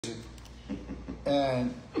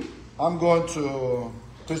And I'm going to,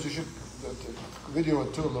 Chris, you should video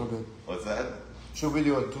it too a little bit. What's that? Should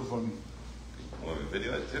video it too for me. Want me to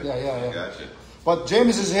video it too? Yeah. Gotcha. But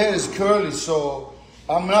James's hair is curly, so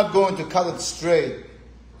I'm not going to cut it straight.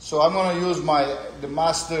 So I'm going to use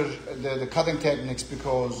the cutting techniques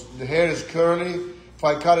because the hair is curly. If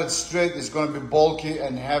I cut it straight, it's going to be bulky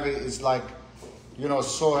and heavy. It's like,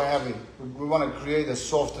 so heavy. We want to create a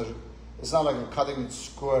softer. It's not like a cutting it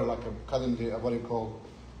square, like a cutting the, what do you call,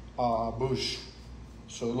 bush.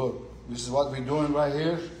 So look, this is what we're doing right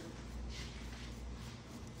here.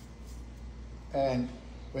 And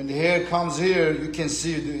when the hair comes here, you can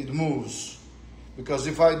see it moves. Because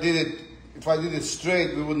if I did it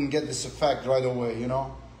straight, we wouldn't get this effect right away,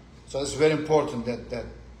 So it's very important that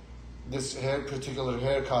this particular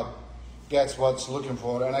haircut gets what's looking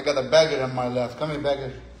for. And I got a bagger on my left. Come here,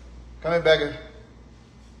 bagger. Come here, bagger.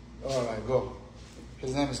 All right, go.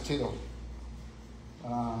 His name is Tito.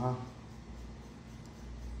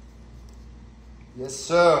 Yes,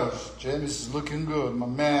 sir. James is looking good. My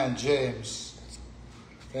man, James.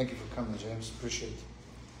 Thank you for coming, James. Appreciate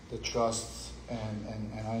the trust,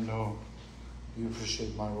 and I know you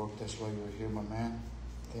appreciate my work. That's why you're here, my man.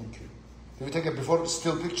 Thank you. Can we take a before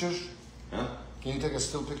still picture? Huh? Can you take a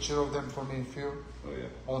still picture of them for me, Phil? Oh yeah.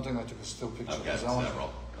 I don't think I took a still picture. I've got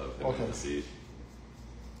several of them in the seat.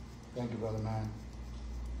 Thank you, brother, man.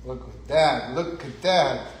 Look at that. Look at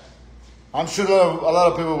that. I'm sure a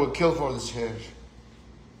lot of people would kill for this hair.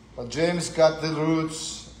 But James got the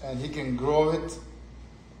roots, and he can grow it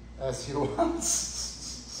as he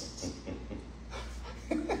wants.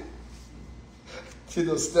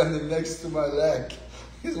 Tito's standing next to my leg.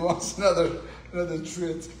 He wants another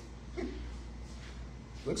treat.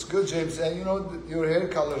 Looks good, James. And your hair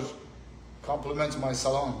color complements my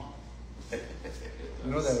salon.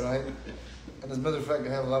 You know that, right? And as a matter of fact, I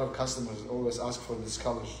have a lot of customers always ask for this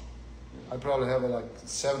color. I probably have like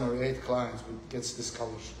 7 or 8 clients who gets this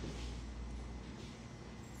color.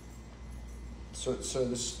 So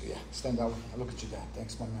this, stand out. Look at you, Dad.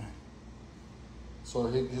 Thanks, my man. So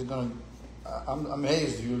he's gonna. I'm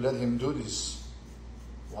amazed you let him do this.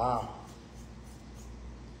 Wow.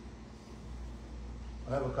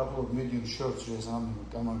 I have a couple of medium shirts, yes, I'm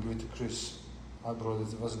gonna give it to Chris. I brought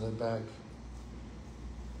it. It was in that bag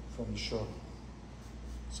from the shop.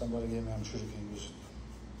 Somebody gave me. I'm sure you can use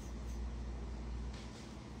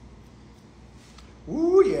it.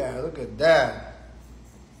 Ooh, yeah. Look at that.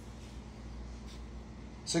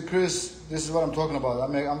 See, Chris, this is what I'm talking about.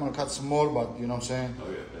 I'm going to cut some more, but you know what I'm saying? Oh,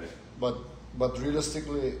 yeah. But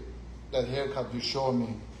realistically, that haircut you showed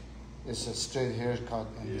me is a straight haircut.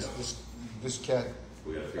 And this cat...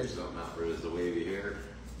 We got to figure something out for it as the wavy hair.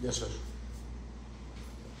 Yes, sir.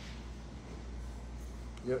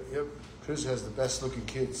 Yep. Chris has the best looking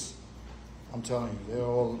kids. I'm telling you, they're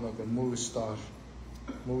all like a movie star.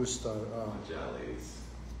 Jollies.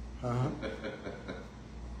 Uh-huh.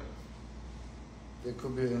 They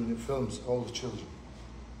could be in the films, all the children.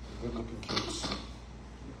 Good looking kids.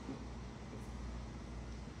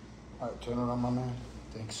 All right, turn around, my man.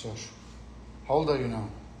 Thanks, sir. How old are you now?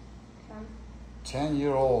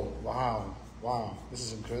 10-year-old. Wow. This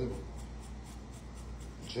is incredible.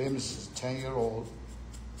 James is 10-year-old.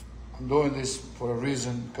 I'm doing this for a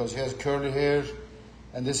reason because he has curly hair,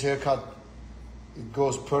 and this haircut, it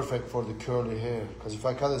goes perfect for the curly hair. Because if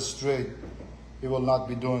I cut it straight, it will not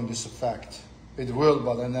be doing this effect. It will,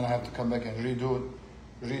 but then I have to come back and redo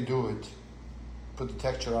it, put the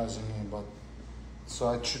texturizing in. But so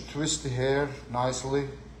I twist the hair nicely,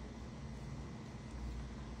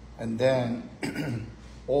 and then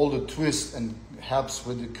all the twist and helps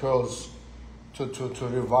with the curls to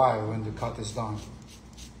revive when the cut is done.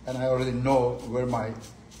 And I already know where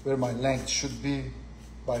my length should be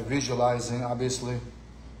by visualizing. Obviously,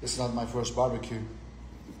 it's not my first barbecue,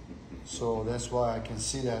 so that's why I can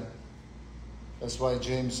see that. That's why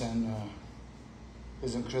James and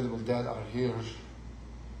his incredible dad are here.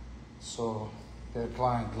 So they're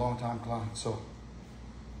client, long-time client. So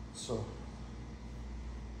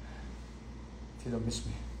Tito missed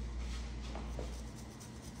me.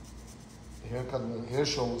 The hair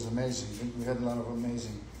show was amazing. We had a lot of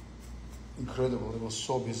amazing, incredible. It was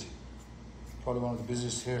so busy. Probably one of the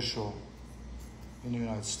busiest hair show in the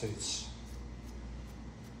United States.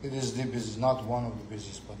 It is the busiest, not one of the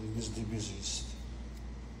busiest, but it is the busiest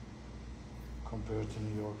compared to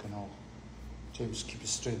New York and all. James, keep it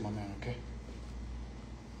straight, my man, okay?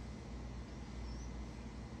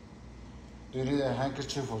 Do you need a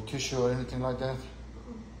handkerchief or tissue or anything like that?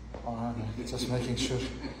 All right, man. Just making sure.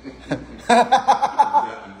 I'm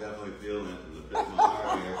definitely feeling it in the pit of my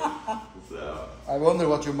heart here. So. I wonder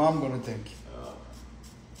what your mom gonna think.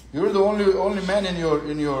 You're the only man in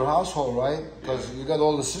your household, right? Because you got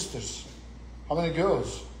all the sisters. How many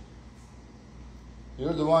girls?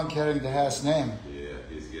 You're the one carrying the house name. Yeah,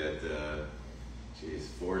 he's got,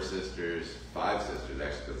 4 sisters, 5 sisters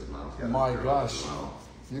actually, because his mom's got. My a girl gosh, as well.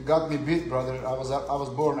 you got me beat, brother. I was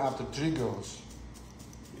born after 3 girls.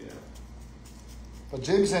 Yeah. But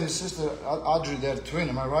James and his sister Audrey, they're twin.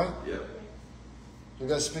 Am I right? Yep. You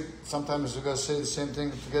guys speak sometimes. You guys say the same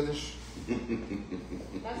thing together.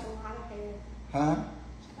 That's a lot of hair. Huh?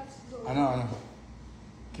 That's a I know.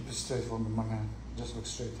 Keep it straight for me, my man. Just look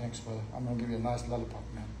straight. Thanks, brother. I'm gonna give you a nice lollipop,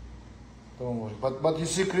 man. Don't worry. But you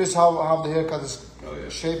see, Chris, how the haircut is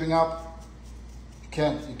shaping up.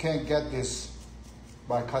 You can't get this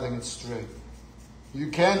by cutting it straight. You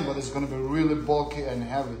can, but it's gonna be really bulky and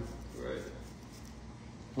heavy. Right.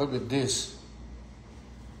 Look at this.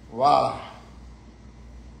 Wow.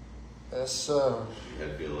 Yes, sir. Your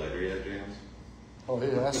head feel lighter yet, James? Oh, he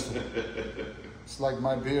has to. It's like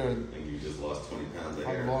my beard. I think you just lost 20 pounds of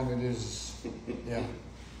How hair. long it is. Yeah.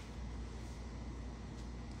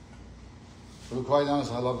 To be quite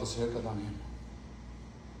honest, I love this haircut on him.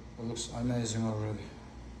 It looks amazing already.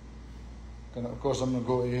 Of course, I'm going to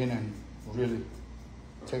go in and really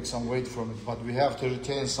take some weight from it, but we have to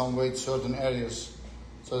retain some weight certain areas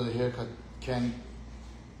so the haircut can,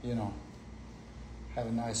 have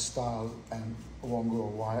a nice style and won't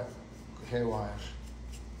go haywire.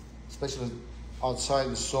 Especially outside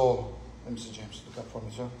is so, let me see, James, look up for me,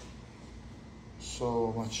 sir.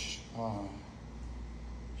 So much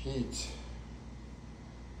heat.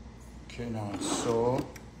 Okay, now so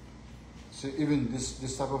see, even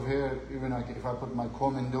this type of hair, even if I put my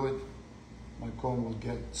comb into it, my comb will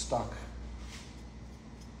get stuck.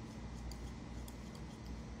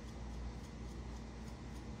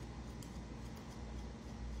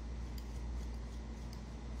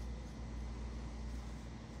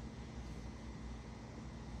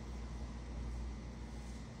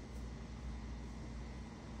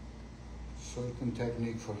 Certain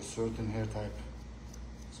technique for a certain hair type.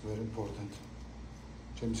 It's very important.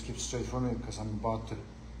 James, keep straight for me because I'm about to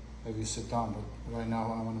have you sit down, but right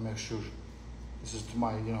now I want to make sure this is to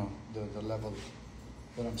my, the level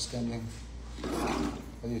that I'm standing.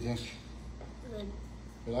 What do you think? good.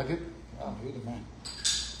 You like it? Yeah, you're the man.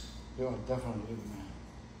 You are definitely the man.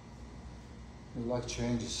 You like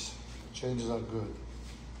changes. Changes are good.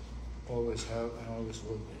 Always have and always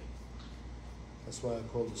will be. That's why I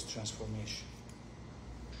call this transformation.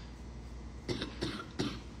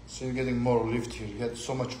 So you're getting more lift here. You had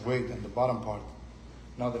so much weight in the bottom part,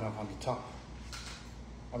 not enough on the top.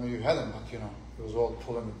 I mean, you had it, but it was all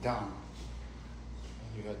pulling it down.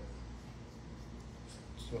 And you had,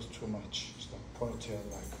 it was too much. It's like ponytail,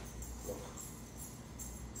 look.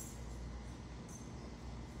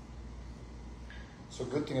 So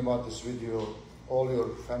good thing about this video, all your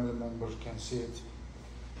family members can see it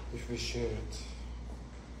if we share it.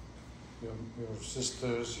 Your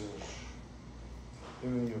sisters,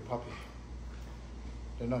 even your puppy.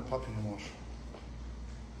 They're not puppy anymore.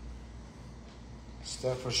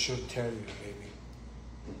 Staffordshire Terrier, baby.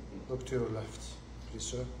 Look to your left, please,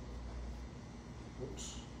 sir.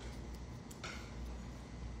 Oops.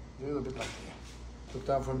 A little bit like that. Look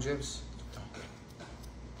down from James. Look down.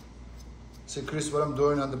 See, Chris, what I'm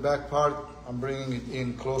doing on the back part, I'm bringing it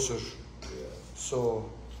in closer. Yeah. So,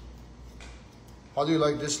 how do you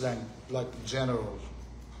like this length? Like general?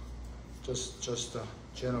 Just a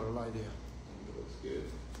general idea. It looks good.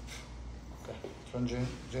 Okay, turn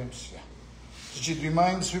James, yeah. Gigi, do you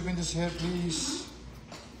mind sweeping this hair, please?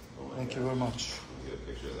 Oh my Thank God. you very much. Get a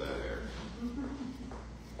picture of that hair.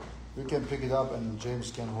 You can pick it up and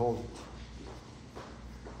James can hold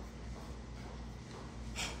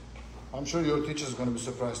it. I'm sure your teacher is going to be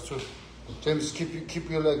surprised too. James, keep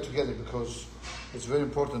your leg together because it's very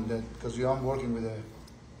important that, because I'm working with a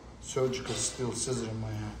surgical steel scissor in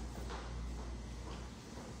my hand.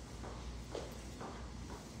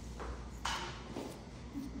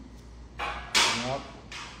 Up.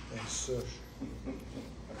 Thanks, sir.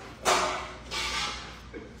 Oh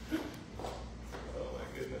my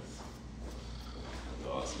goodness. That's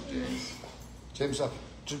awesome, James. James up.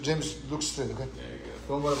 James, look straight, okay? There you go.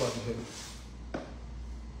 Don't worry about the hair.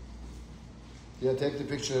 Yeah, take the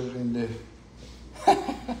picture in the...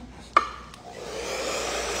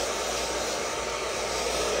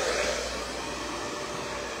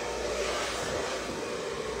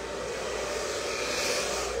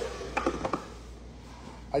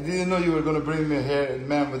 I didn't know you were going to bring me a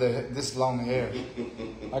man with this long hair.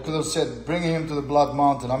 I could have said, bring him to the Blood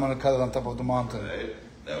Mountain. I'm going to cut it on top of the mountain. Right?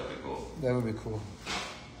 That would be cool. That would be cool.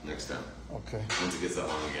 Next time. Okay. Once it gets that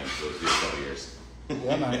long again, so it'll be a couple years.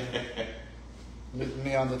 Yeah, man. Meet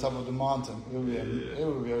me on the top of the mountain. It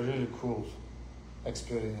will be a really cool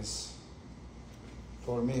experience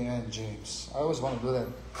for me and James. I always want to do that.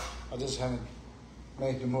 I just haven't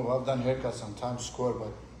made the move. I've done haircuts on Times Square,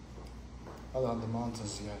 but not on the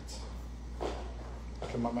mountains yet.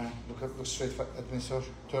 Okay, my man, look straight at me, sir.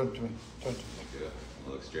 Turn to me. Turn to me. Good.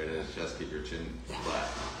 Look straight at his chest. Keep your chin flat.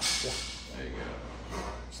 Yeah. There you go.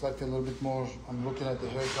 Slightly a little bit more. I'm looking at the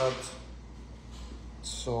haircut.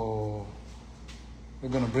 So we're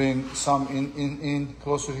gonna bring some in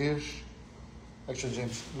closer here. Actually,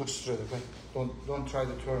 James, look straight, okay? Don't try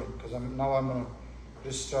to turn, because I'm gonna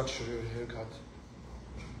restructure your haircut.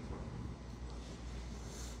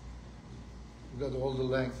 You got all the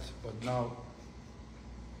length, but now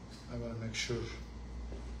I wanna make sure.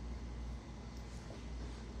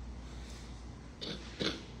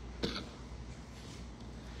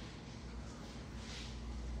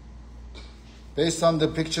 Based on the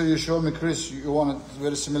picture you showed me, Chris, you want it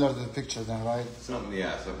very similar to the picture then, right? Something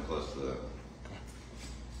close to the.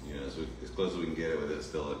 You know, as close as we can get it with it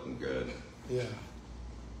still looking good. Yeah.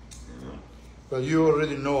 You know? But you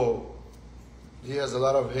already know he has a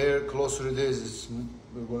lot of hair. Closer it is,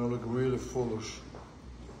 we're going to look really foolish.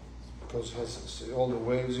 Because it has all the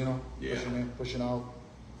waves, you know, Yeah. pushing out.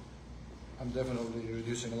 I'm definitely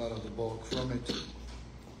reducing a lot of the bulk from it.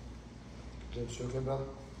 James, you okay, brother?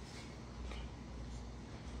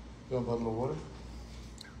 You want a bottle of water?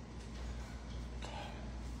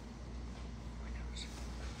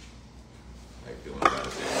 How you feeling about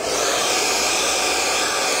it, James?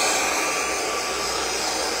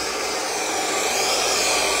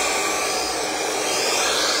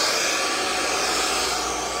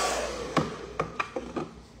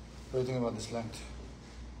 What do you think about this length?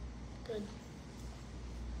 Good.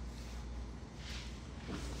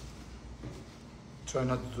 Try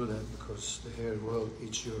not to do that because the hair will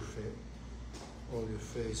eat your face, all your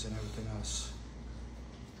face and everything else.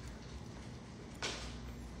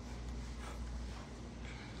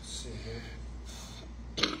 Let's see here.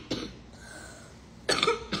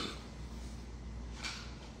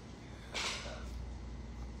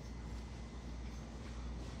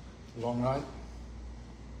 Long ride?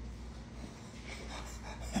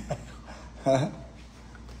 That's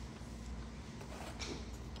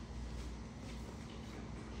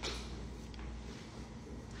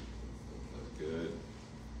good.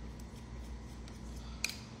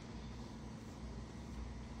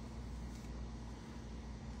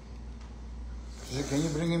 Can you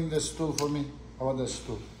bring him the stool for me? How about the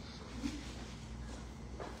stool?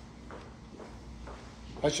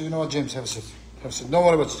 Actually, you know what, James, have a seat. Have a seat. Don't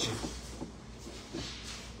worry about the chief.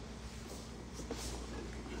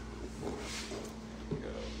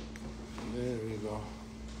 There we go.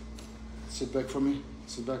 Sit back for me.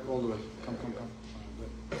 Sit back all the way. Come. All right,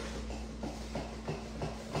 good.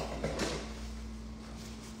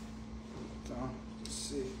 Down. Let's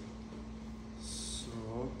see.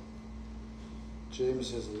 So,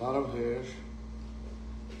 James has a lot of hair,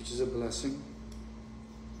 which is a blessing.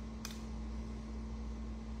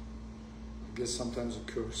 I guess sometimes a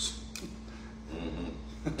curse.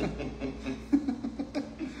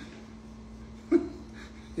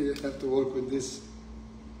 You have to work with this.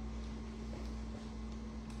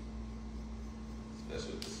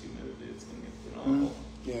 Especially with this humidity, it's gonna get awful.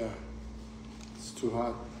 Yeah, it's too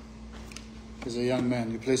hot. As a young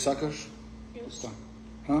man, you play soccer? Yes.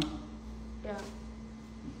 Huh? Yeah.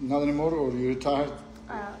 Not anymore, or you retired?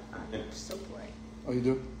 I still play. Oh, you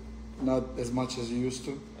do? Not as much as you used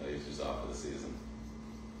to? Oh, he's just off for the season.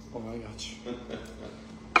 Oh, I got you.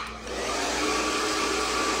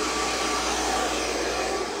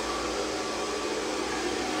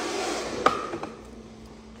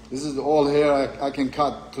 This is all hair I can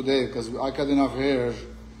cut today because I cut enough hair.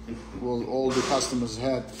 Well, all the customers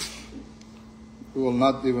had. We will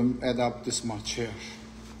not even add up this much hair.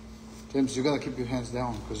 James, you gotta keep your hands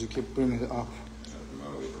down because you keep bringing it up.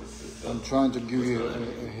 I'm trying to give you a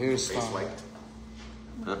Face hairstyle. wiped.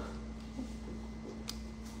 Huh?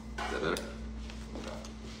 Is that better?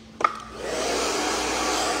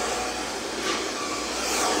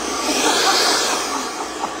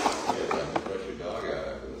 Brush your dog out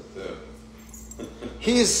after this too.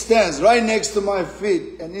 He stands right next to my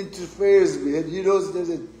feet and interferes with me, and he knows there's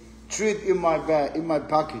a treat in my bag, in my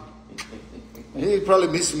pocket. And he probably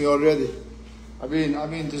missed me already. I've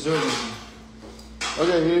been deserting him.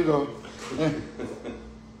 Okay, here you go.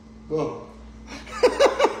 Go.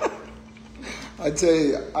 I tell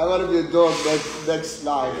you, I want to be a dog next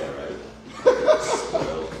life. Yeah, right.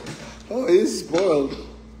 Spoiled. Oh, he's spoiled.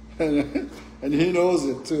 And he knows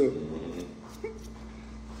it too.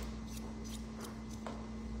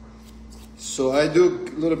 So I do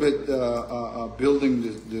a little bit building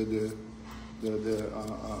the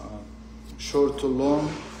short to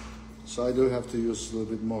long. So I do have to use a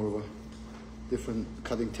little bit more of a different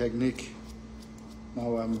cutting technique.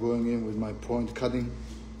 Now I'm going in with my point cutting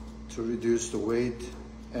to reduce the weight,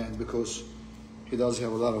 and because he does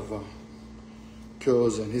have a lot of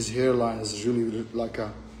curls and his hairline is really like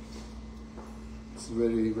it's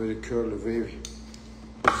very, very curly, wavy.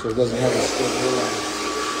 So it doesn't have a straight hairline.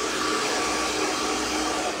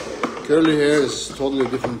 Curly hair is totally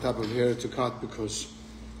different type of hair to cut because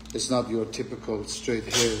it's not your typical straight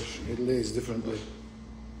hair. It lays differently.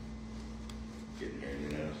 Getting hair in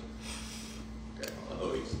your nose. Okay.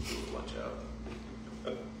 Oh, he's watch out.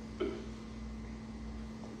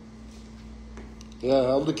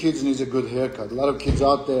 Yeah, all the kids need a good haircut. A lot of kids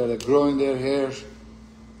out there are growing their hair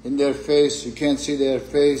in their face. You can't see their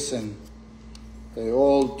face, and they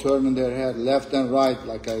all turning their head left and right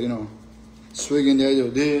like a, swinging. They do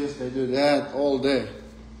this, they do that all day.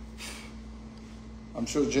 I'm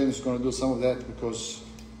sure James is going to do some of that because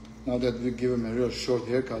now that we give him a real short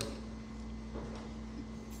haircut,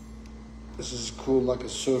 this is cool, like a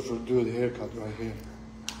surfer dude haircut right here.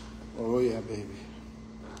 Oh yeah, baby.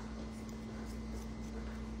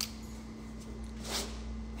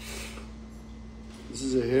 This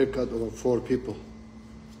is a haircut of 4 people,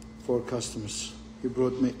 4 customers. He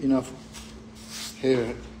brought me enough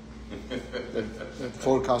hair.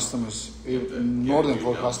 4 customers, more than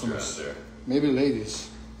 4 customers. Maybe ladies,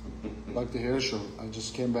 like the hair show. I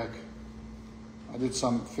just came back. I did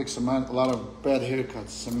fix a lot of bad haircuts.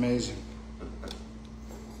 It's amazing.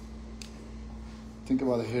 Think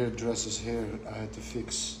about the hairdresser's hair I had to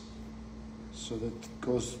fix. So that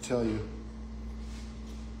goes to tell you,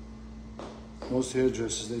 most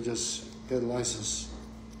hairdressers, they just get a license,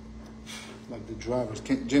 like the drivers.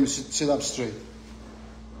 James, sit up straight.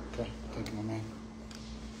 Okay, thank you, my man.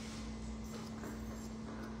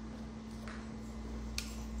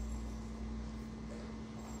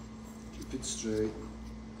 Keep it straight.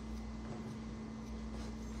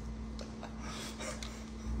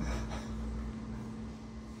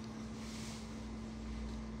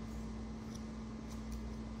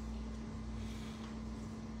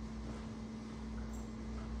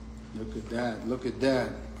 Look at that, look at that.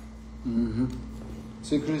 Mm-hmm.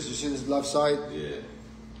 See, Chris, you see this left side? Yeah.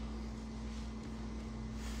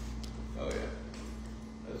 Oh, yeah.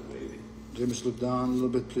 That's wavy. James, look down a little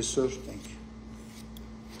bit, please, sir. Thank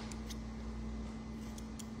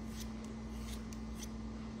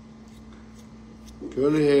you.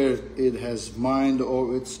 Curly hair, it has mind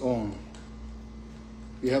of its own.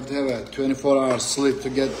 You have to have a 24-hour sleep to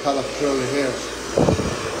get cut off curly hair.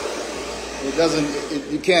 It doesn't.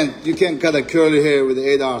 You can't cut a curly hair with an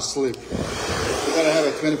 8-hour sleep. You gotta have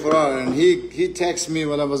a 24-hour. And he texted me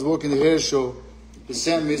when I was working the hair show. He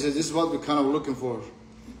sent me. He said, "This is what we're kind of looking for.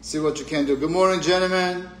 See what you can do." Good morning,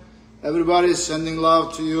 gentlemen. Everybody sending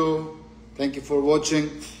love to you. Thank you for watching.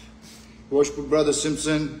 Watch Brother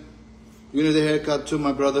Simpson. You need a haircut too,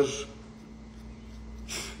 my brother.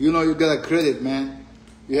 You know you got a credit, man.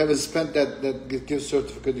 You haven't spent that gift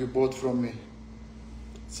certificate you bought from me.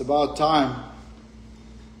 It's about time.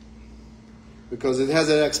 Because it has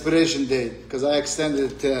an expiration date. Because I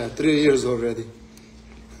extended it 3 years already.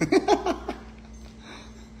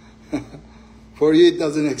 For you, it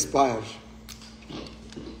doesn't expire.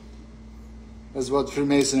 That's what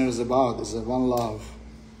Freemasonry is about. It's a one love.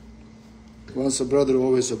 Once a brother,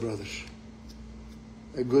 always a brother.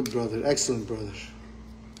 A good brother, excellent brother.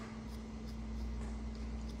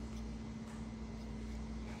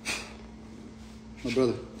 My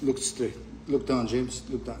brother, look straight. Look down, James.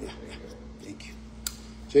 Look down. Yeah. Thank you.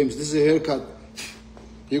 James, this is a haircut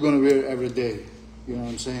you're going to wear every day. You know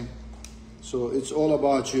what I'm saying? So it's all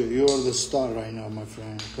about you. You're the star right now, my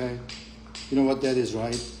friend, okay? You know what that is,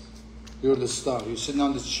 right? You're the star. You're sitting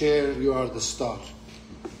on this chair, you are the star.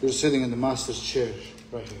 You're sitting in the master's chair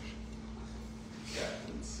right here. Yeah,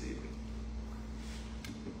 let's see.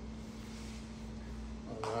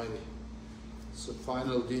 Alrighty. So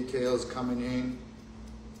final details coming in.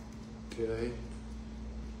 Okay.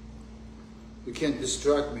 You can't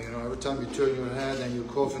distract me, every time you turn your head and you're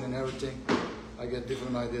coughing and everything, I get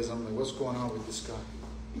different ideas. I'm like, what's going on with this guy?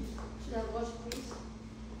 Should I wash, please?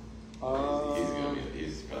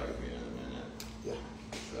 He's probably gonna be in a minute. Yeah.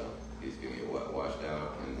 So he's gonna get washed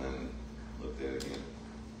out and then looked at again.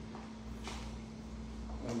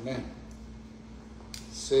 Amen.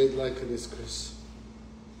 Say it like it is, Chris.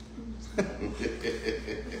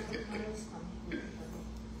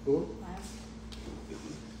 Who? This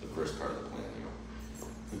is the first part of the plan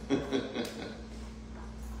here.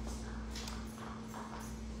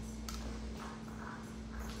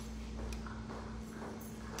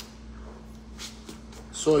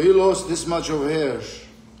 So he lost this much of hair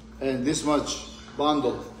and this much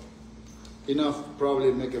bundle. Enough to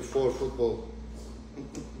probably make a 4 football.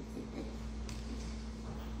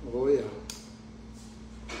 Oh yeah.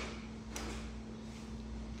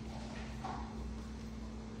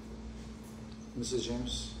 Mrs.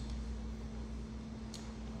 James.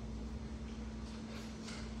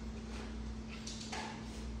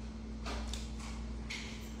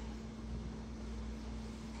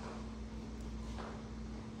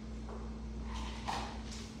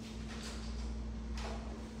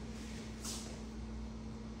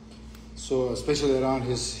 So especially around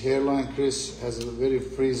his hairline, Chris has a very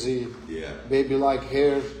frizzy, Yeah. baby-like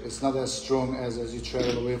hair. It's not as strong as you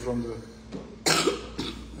travel away from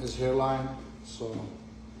his hairline.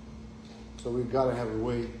 So we've got to have a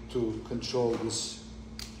way to control this.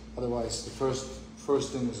 Otherwise, the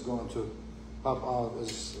first thing is going to pop out.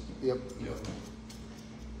 Is yep. Yep.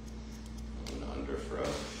 An underfro.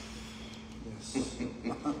 Yes.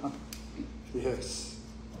 Yes.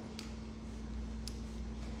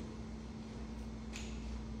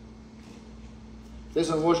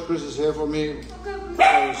 Listen, wash Chris's hair for me. Okay,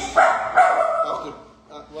 Because after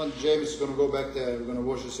when James is gonna go back there, we're gonna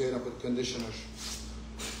wash his hair and put conditioner.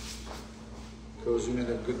 Because you need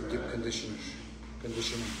a good deep conditioner.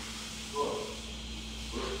 Conditioning.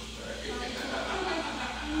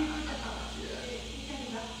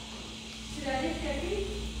 Should I lift your feet?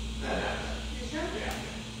 You sure?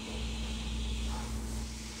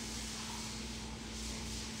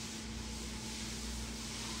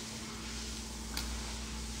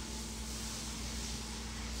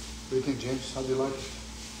 What do you think, James? How do you like it?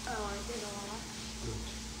 Oh, I did a lot. Good.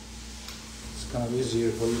 It's kind of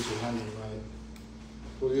easier for you to handle, right?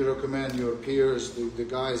 Would you recommend your peers, the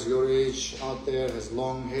guys your age out there, has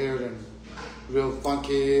long hair and real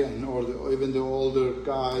funky, and even the older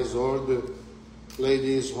guys or the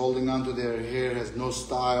ladies holding onto their hair has no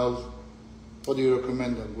style? What do you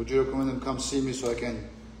recommend them? Would you recommend them come see me so I can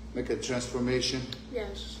make a transformation?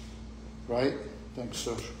 Yes. Right? Thanks,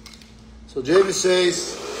 sir. So Jamie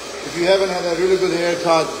says, if you haven't had a really good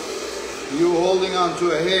haircut, you holding on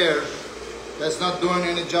to a hair that's not doing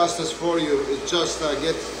any justice for you. It just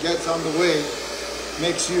gets on the way,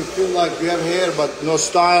 makes you feel like you have hair but no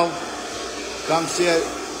style. Come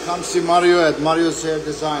see Mario at Mario's Hair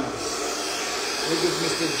Designers. Look at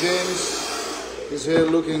Mr. James. His hair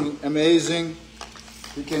looking amazing.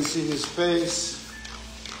 You can see his face.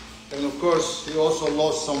 And of course, he also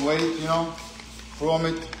lost some weight, you know, from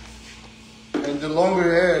it. And the longer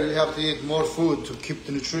hair, you have to eat more food to keep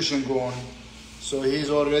the nutrition going. So he's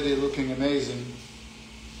already looking amazing.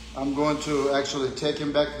 I'm going to actually take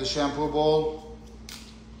him back to the shampoo bowl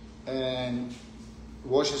and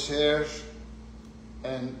wash his hair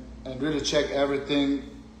and really check everything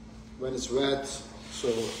when it's wet.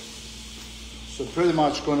 So pretty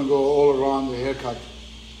much going to go all around the haircut.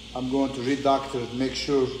 I'm going to re-doctor it, make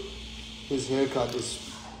sure his haircut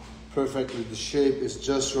is perfectly, the shape is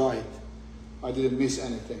just right. I didn't miss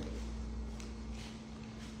anything.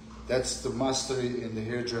 That's the mastery in the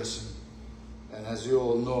hairdressing. And as you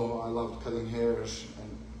all know, I love cutting hairs,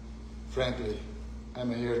 and frankly,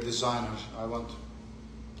 I'm a hair designer.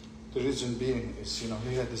 The reason being is, you know,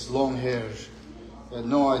 he had this long hair. He had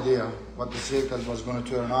no idea what this haircut was going to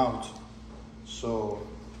turn out. So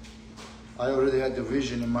I already had the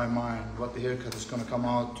vision in my mind what the haircut is going to come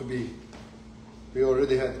out to be. We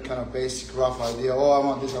already had kind of basic rough idea. Oh, I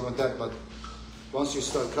want this, I want that. But once you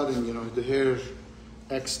start cutting, you know, the hair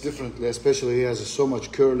acts differently. Especially he has so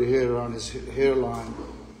much curly hair around his hairline.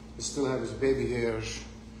 He still has his baby hair.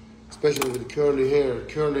 Especially with curly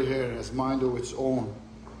hair has mind of its own.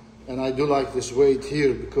 And I do like this weight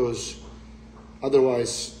here because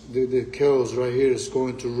otherwise the curls right here is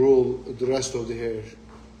going to rule the rest of the hair.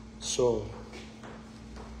 So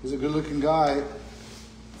he's a good looking guy.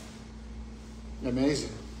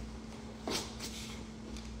 Amazing.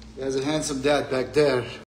 He has a handsome dad back there.